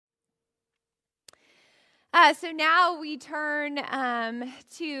So now we turn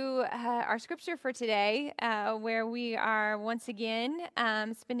to our scripture for today, where we are once again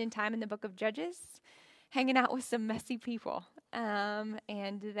spending time in the book of Judges, hanging out with some messy people. And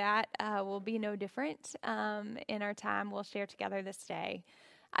that will be no different in our time we'll share together this day.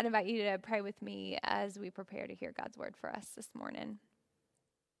 I'd invite you to pray with me as we prepare to hear God's word for us this morning.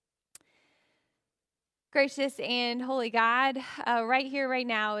 Gracious and holy God, right here, right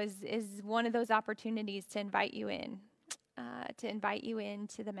now is one of those opportunities to invite you in,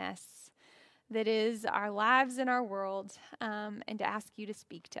 to the mess that is our lives and our world, and to ask you to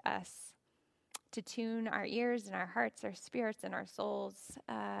speak to us, to tune our ears and our hearts, our spirits and our souls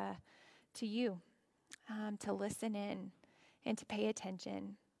to you, to listen in and to pay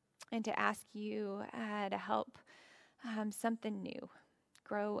attention, and to ask you to help something new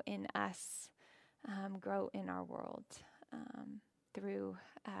grow in us. Grow in our world through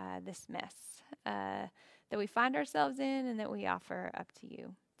this mess that we find ourselves in and that we offer up to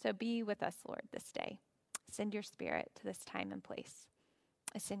you. So be with us, Lord, this day. Send your spirit to this time and place.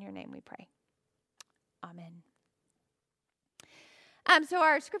 It's in your name we pray. Amen. So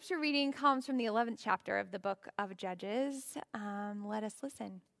our scripture reading comes from the 11th chapter of the book of Judges. Let us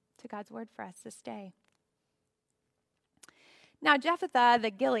listen to God's word for us this day. Now Jephthah the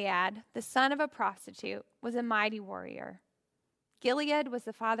Gilead, the son of a prostitute, was a mighty warrior. Gilead was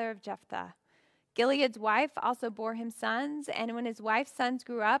the father of Jephthah. Gilead's wife also bore him sons, and when his wife's sons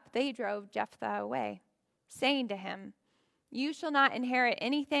grew up, they drove Jephthah away, saying to him, "You shall not inherit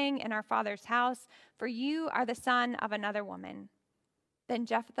anything in our father's house, for you are the son of another woman." Then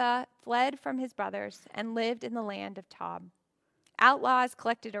Jephthah fled from his brothers and lived in the land of Tob. Outlaws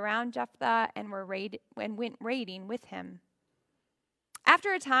collected around Jephthah and went raiding with him.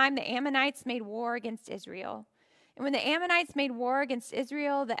 After a time, the Ammonites made war against Israel. And when the Ammonites made war against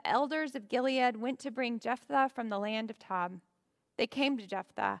Israel, the elders of Gilead went to bring Jephthah from the land of Tob. They came to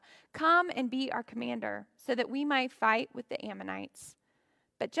Jephthah, "Come and be our commander, so that we might fight with the Ammonites."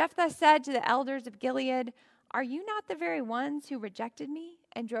 But Jephthah said to the elders of Gilead, "Are you not the very ones who rejected me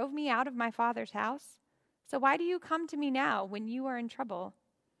and drove me out of my father's house? So why do you come to me now when you are in trouble?"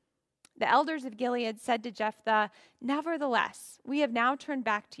 The elders of Gilead said to Jephthah, "Nevertheless, we have now turned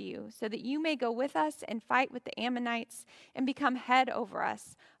back to you, so that you may go with us and fight with the Ammonites and become head over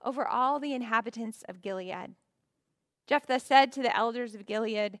us, over all the inhabitants of Gilead." Jephthah said to the elders of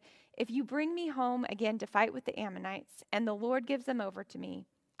Gilead, "If you bring me home again to fight with the Ammonites, and the Lord gives them over to me,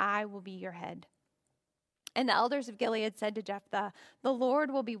 I will be your head." And the elders of Gilead said to Jephthah, "The Lord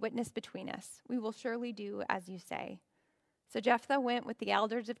will be witness between us. We will surely do as you say." So Jephthah went with the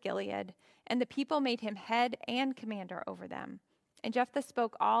elders of Gilead, and the people made him head and commander over them. And Jephthah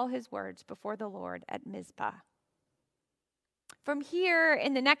spoke all his words before the Lord at Mizpah. From here,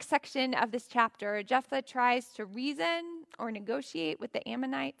 in the next section of this chapter, Jephthah tries to reason or negotiate with the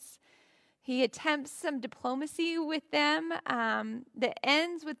Ammonites. He attempts some diplomacy with them that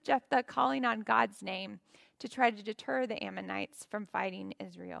ends with Jephthah calling on God's name to try to deter the Ammonites from fighting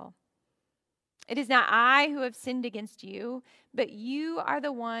Israel. "It is not I who have sinned against you, but you are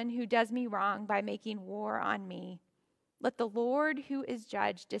the one who does me wrong by making war on me. Let the Lord who is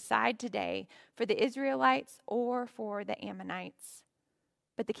judge decide today for the Israelites or for the Ammonites."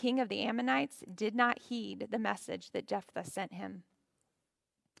 But the king of the Ammonites did not heed the message that Jephthah sent him.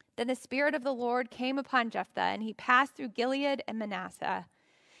 Then the Spirit of the Lord came upon Jephthah, and he passed through Gilead and Manasseh.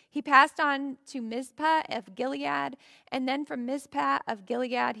 He passed on to Mizpah of Gilead, and then from Mizpah of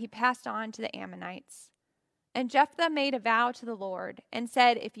Gilead he passed on to the Ammonites. And Jephthah made a vow to the Lord and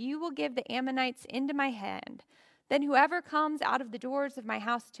said, "If you will give the Ammonites into my hand, then whoever comes out of the doors of my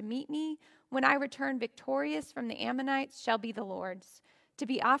house to meet me when I return victorious from the Ammonites shall be the Lord's, to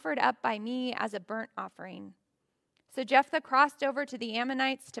be offered up by me as a burnt offering." So Jephthah crossed over to the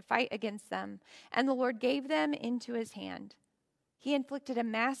Ammonites to fight against them, and the Lord gave them into his hand. He inflicted a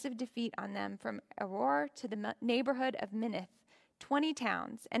massive defeat on them from Aroer to the neighborhood of Minnith, 20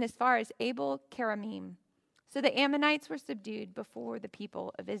 towns, and as far as Abel Keramim. So the Ammonites were subdued before the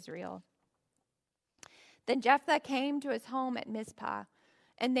people of Israel. Then Jephthah came to his home at Mizpah,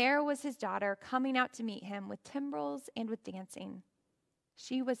 and there was his daughter coming out to meet him with timbrels and with dancing.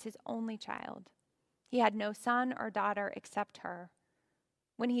 She was his only child. He had no son or daughter except her.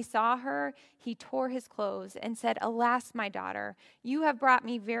 When he saw her, he tore his clothes and said, "Alas, my daughter, you have brought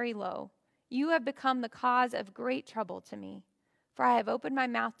me very low. You have become the cause of great trouble to me. For I have opened my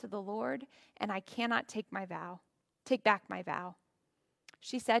mouth to the Lord, and I cannot take back my vow."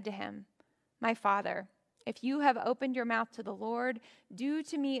 She said to him, "My father, if you have opened your mouth to the Lord, do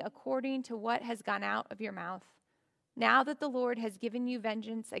to me according to what has gone out of your mouth. Now that the Lord has given you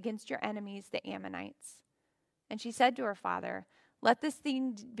vengeance against your enemies, the Ammonites." And she said to her father, "Let this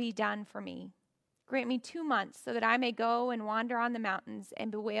thing be done for me. Grant me 2 months so that I may go and wander on the mountains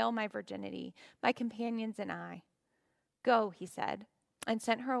and bewail my virginity, my companions and I." "Go," he said, and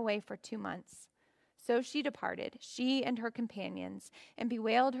sent her away for 2 months. So she departed, she and her companions, and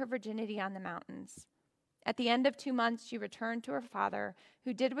bewailed her virginity on the mountains. At the end of 2 months, she returned to her father,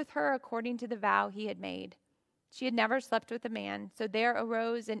 who did with her according to the vow he had made. She had never slept with a man, so there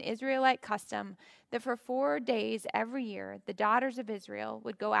arose an Israelite custom that for 4 days every year the daughters of Israel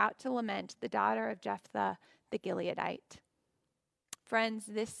would go out to lament the daughter of Jephthah the Gileadite. Friends,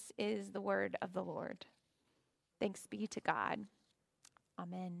 this is the word of the Lord. Thanks be to God.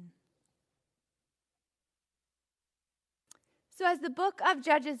 Amen. So as the book of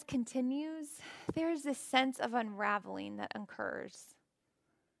Judges continues, there's this sense of unraveling that occurs.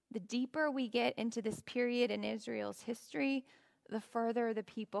 The deeper we get into this period in Israel's history, the further the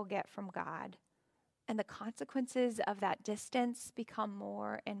people get from God. And the consequences of that distance become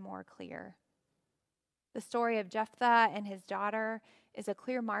more and more clear. The story of Jephthah and his daughter is a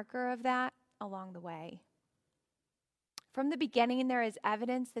clear marker of that along the way. From the beginning, there is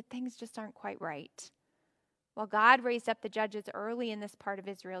evidence that things just aren't quite right. While God raised up the judges early in this part of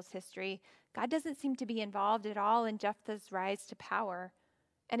Israel's history, God doesn't seem to be involved at all in Jephthah's rise to power,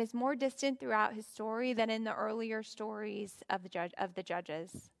 and is more distant throughout his story than in the earlier stories of the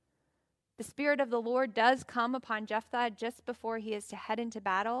judges. The Spirit of the Lord does come upon Jephthah just before he is to head into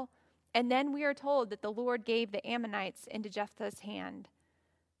battle, and then we are told that the Lord gave the Ammonites into Jephthah's hand.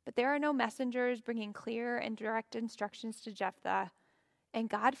 But there are no messengers bringing clear and direct instructions to Jephthah, and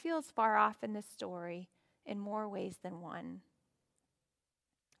God feels far off in this story in more ways than one.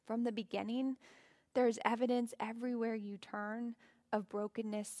 From the beginning, there is evidence everywhere you turn of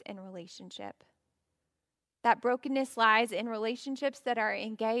brokenness in relationship. That brokenness lies in relationships that are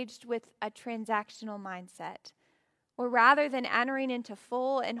engaged with a transactional mindset, where rather than entering into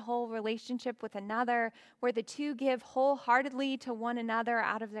full and whole relationship with another, where the two give wholeheartedly to one another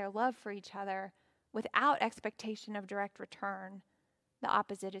out of their love for each other, without expectation of direct return, the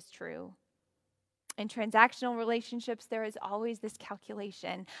opposite is true. In transactional relationships, there is always this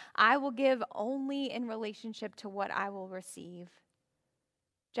calculation. I will give only in relationship to what I will receive.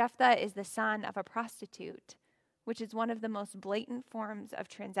 Jephthah is the son of a prostitute, which is one of the most blatant forms of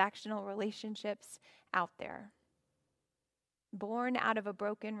transactional relationships out there. Born out of a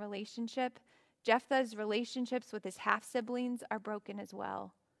broken relationship, Jephthah's relationships with his half-siblings are broken as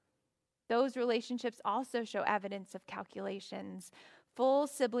well. Those relationships also show evidence of calculations. Full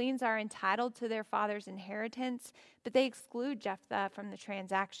siblings are entitled to their father's inheritance, but they exclude Jephthah from the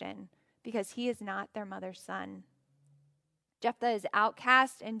transaction because he is not their mother's son. Jephthah is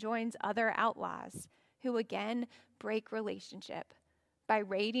outcast and joins other outlaws who again break relationship by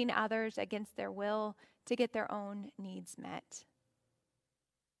raiding others against their will to get their own needs met.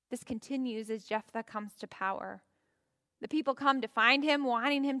 This continues as Jephthah comes to power. The people come to find him,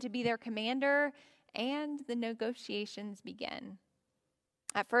 wanting him to be their commander, and the negotiations begin.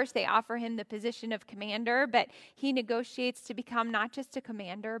 At first, they offer him the position of commander, but he negotiates to become not just a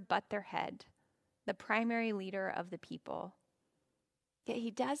commander, but their head, the primary leader of the people. Yet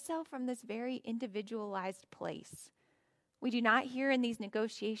he does so from this very individualized place. We do not hear in these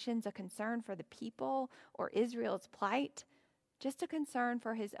negotiations a concern for the people or Israel's plight, just a concern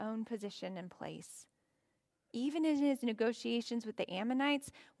for his own position and place. Even in his negotiations with the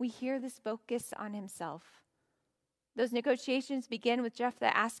Ammonites, we hear this focus on himself. Those negotiations begin with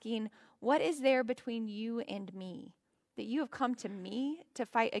Jephthah asking, "What is there between you and me, that you have come to me to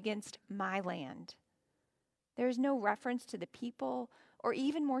fight against my land?" There is no reference to the people, or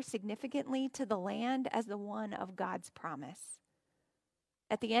even more significantly, to the land as the one of God's promise.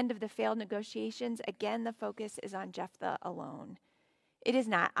 At the end of the failed negotiations, again, the focus is on Jephthah alone. "It is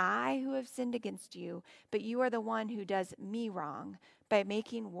not I who have sinned against you, but you are the one who does me wrong by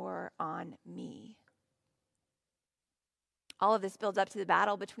making war on me." All of this builds up to the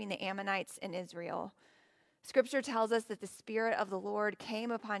battle between the Ammonites and Israel. Scripture tells us that the Spirit of the Lord came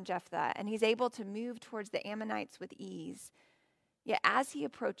upon Jephthah, and he's able to move towards the Ammonites with ease. Yet as he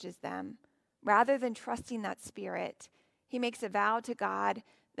approaches them, rather than trusting that Spirit, he makes a vow to God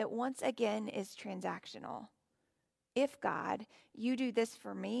that once again is transactional. "If, God, you do this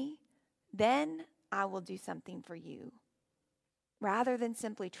for me, then I will do something for you." Rather than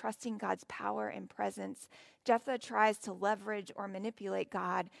simply trusting God's power and presence, Jephthah tries to leverage or manipulate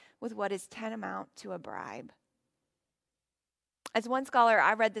God with what is tantamount to a bribe. As one scholar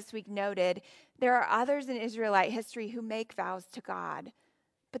I read this week noted, there are others in Israelite history who make vows to God,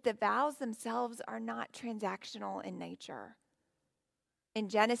 but the vows themselves are not transactional in nature. In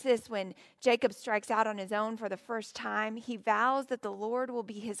Genesis, when Jacob strikes out on his own for the first time, he vows that the Lord will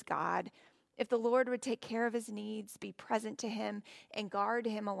be his God if the Lord would take care of his needs, be present to him, and guard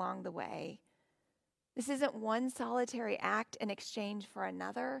him along the way. This isn't one solitary act in exchange for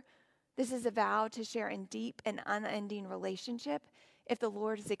another. This is a vow to share in deep and unending relationship if the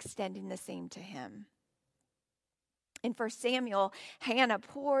Lord is extending the same to him. In 1 Samuel, Hannah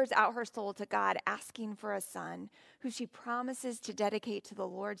pours out her soul to God, asking for a son who she promises to dedicate to the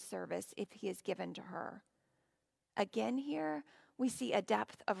Lord's service if he is given to her. Again here, we see a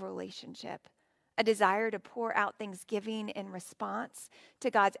depth of relationship, a desire to pour out thanksgiving in response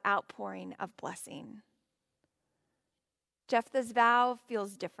to God's outpouring of blessing. Jephthah's vow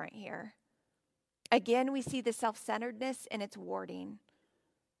feels different here. Again, we see the self-centeredness in its wording.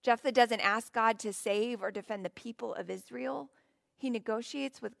 Jephthah doesn't ask God to save or defend the people of Israel. He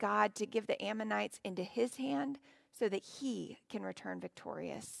negotiates with God to give the Ammonites into his hand so that he can return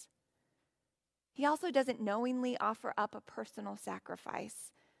victorious. He also doesn't knowingly offer up a personal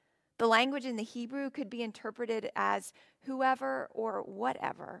sacrifice. The language in the Hebrew could be interpreted as whoever or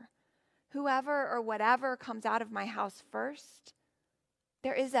whatever. Whoever or whatever comes out of my house first.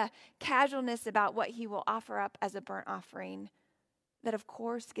 There is a casualness about what he will offer up as a burnt offering that, of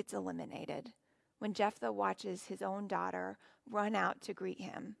course, gets eliminated when Jephthah watches his own daughter run out to greet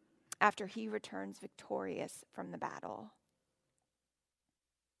him after he returns victorious from the battle.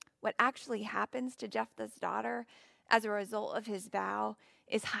 What actually happens to Jephthah's daughter as a result of his vow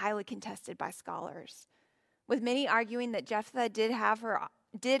is highly contested by scholars, with many arguing that Jephthah did have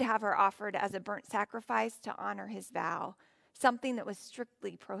her offered as a burnt sacrifice to honor his vow, something that was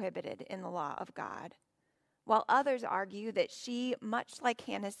strictly prohibited in the law of God. While others argue that she, much like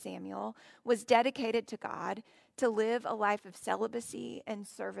Hannah Samuel, was dedicated to God to live a life of celibacy and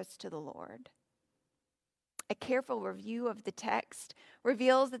service to the Lord. A careful review of the text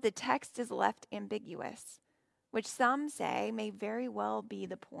reveals that the text is left ambiguous, which some say may very well be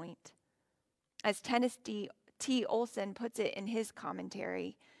the point. As Tennessee T. Olson puts it in his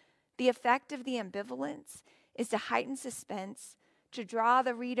commentary, the effect of the ambivalence is to heighten suspense, to draw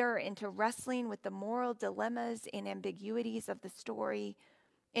the reader into wrestling with the moral dilemmas and ambiguities of the story,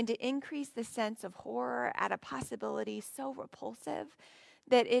 and to increase the sense of horror at a possibility so repulsive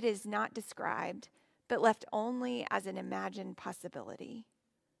that it is not described, but left only as an imagined possibility.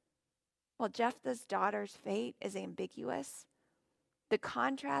 While Jephthah's daughter's fate is ambiguous, the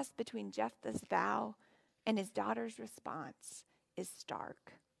contrast between Jephthah's vow and his daughter's response is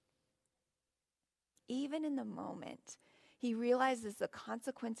stark. Even in the moment, he realizes the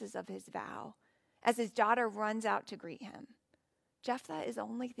consequences of his vow as his daughter runs out to greet him. Jephthah is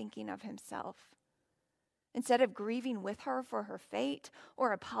only thinking of himself. Instead of grieving with her for her fate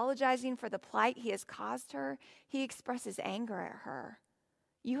or apologizing for the plight he has caused her, he expresses anger at her.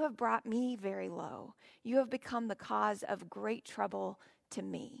 You have brought me very low. You have become the cause of great trouble to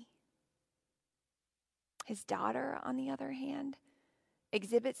me. His daughter, on the other hand,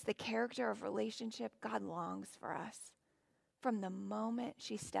 exhibits the character of relationship God longs for us from the moment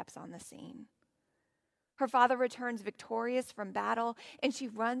she steps on the scene. Her father returns victorious from battle, and she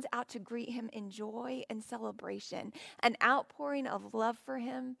runs out to greet him in joy and celebration, an outpouring of love for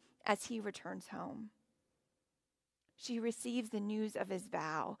him as he returns home. She receives the news of his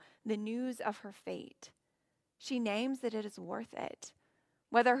vow, the news of her fate. She names that it is worth it.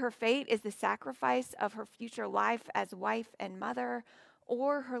 Whether her fate is the sacrifice of her future life as wife and mother,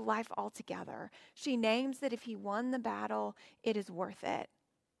 or her life altogether, she names that if he won the battle, it is worth it,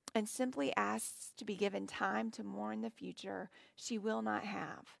 and simply asks to be given time to mourn the future she will not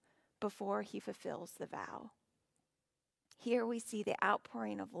have before he fulfills the vow. Here we see the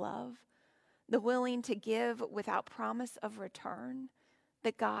outpouring of love, the willing to give without promise of return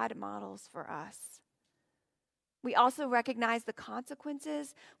that God models for us. We also recognize the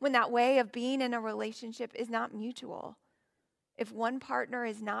consequences when that way of being in a relationship is not mutual. If one partner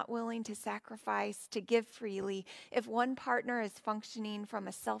is not willing to sacrifice, to give freely, if one partner is functioning from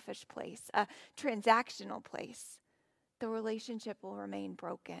a selfish place, a transactional place, the relationship will remain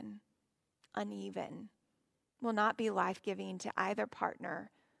broken, uneven, will not be life-giving to either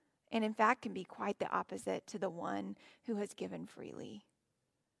partner, and in fact can be quite the opposite to the one who has given freely.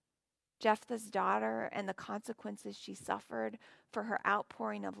 Jephthah's daughter and the consequences she suffered for her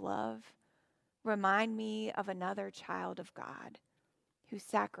outpouring of love remind me of another child of God who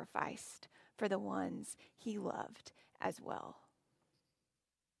sacrificed for the ones he loved as well.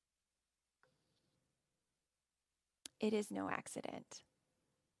 It is no accident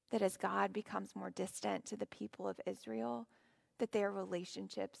that as God becomes more distant to the people of Israel, that their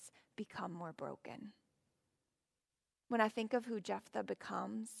relationships become more broken. When I think of who Jephthah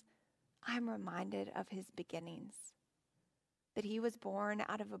becomes, I'm reminded of his beginnings. That he was born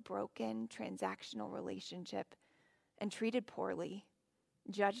out of a broken transactional relationship and treated poorly,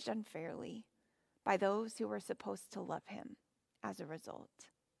 judged unfairly by those who were supposed to love him as a result.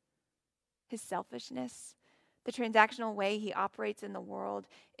 His selfishness, the transactional way he operates in the world,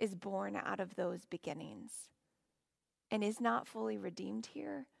 is born out of those beginnings and is not fully redeemed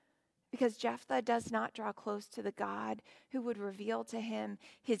here because Jephthah does not draw close to the God who would reveal to him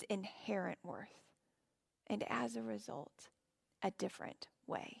his inherent worth, and as a result, a different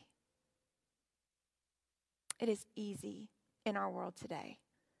way. It is easy in our world today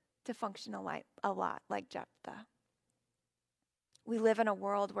to function a lot like Jephthah. We live in a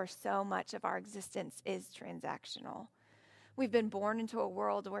world where so much of our existence is transactional. We've been born into a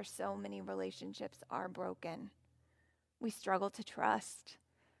world where so many relationships are broken. We struggle to trust.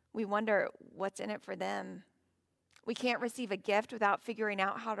 We wonder what's in it for them. We can't receive a gift without figuring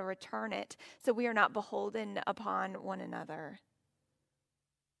out how to return it, so we are not beholden upon one another.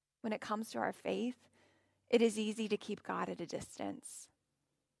 When it comes to our faith, it is easy to keep God at a distance,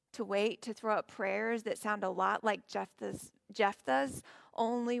 to wait, to throw up prayers that sound a lot like Jephthah's,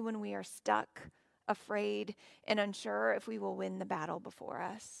 only when we are stuck, afraid, and unsure if we will win the battle before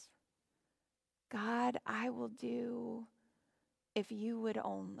us. God, I will do if you would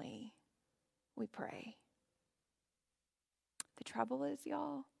only, we pray. The trouble is,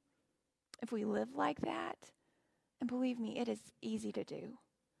 y'all, if we live like that, and believe me, it is easy to do.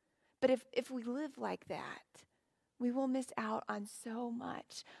 But if we live like that, we will miss out on so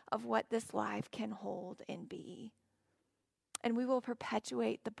much of what this life can hold and be. And we will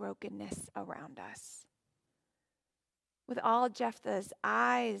perpetuate the brokenness around us. With all Jephthah's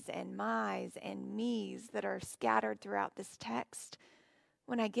I's and my's and me's that are scattered throughout this text,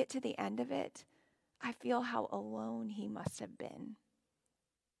 when I get to the end of it, I feel how alone he must have been.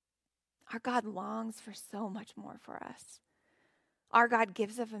 Our God longs for so much more for us. Our God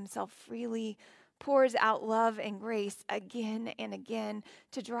gives of himself freely, pours out love and grace again and again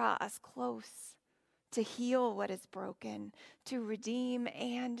to draw us close, to heal what is broken, to redeem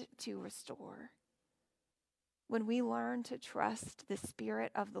and to restore. When we learn to trust the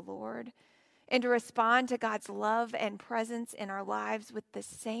Spirit of the Lord and to respond to God's love and presence in our lives with the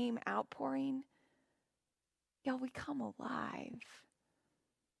same outpouring, y'all, we come alive.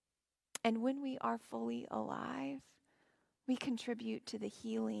 And when we are fully alive, we contribute to the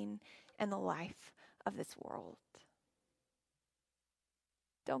healing and the life of this world.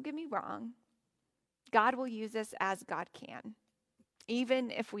 Don't get me wrong. God will use us as God can,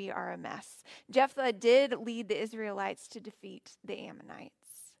 even if we are a mess. Jephthah did lead the Israelites to defeat the Ammonites.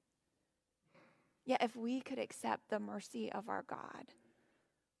 Yet if we could accept the mercy of our God,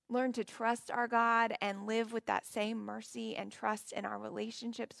 learn to trust our God and live with that same mercy and trust in our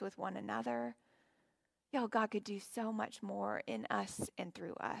relationships with one another, God could do so much more in us and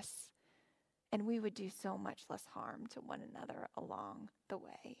through us. And we would do so much less harm to one another along the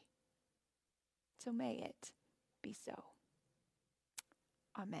way. So may it be so.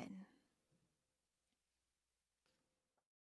 Amen.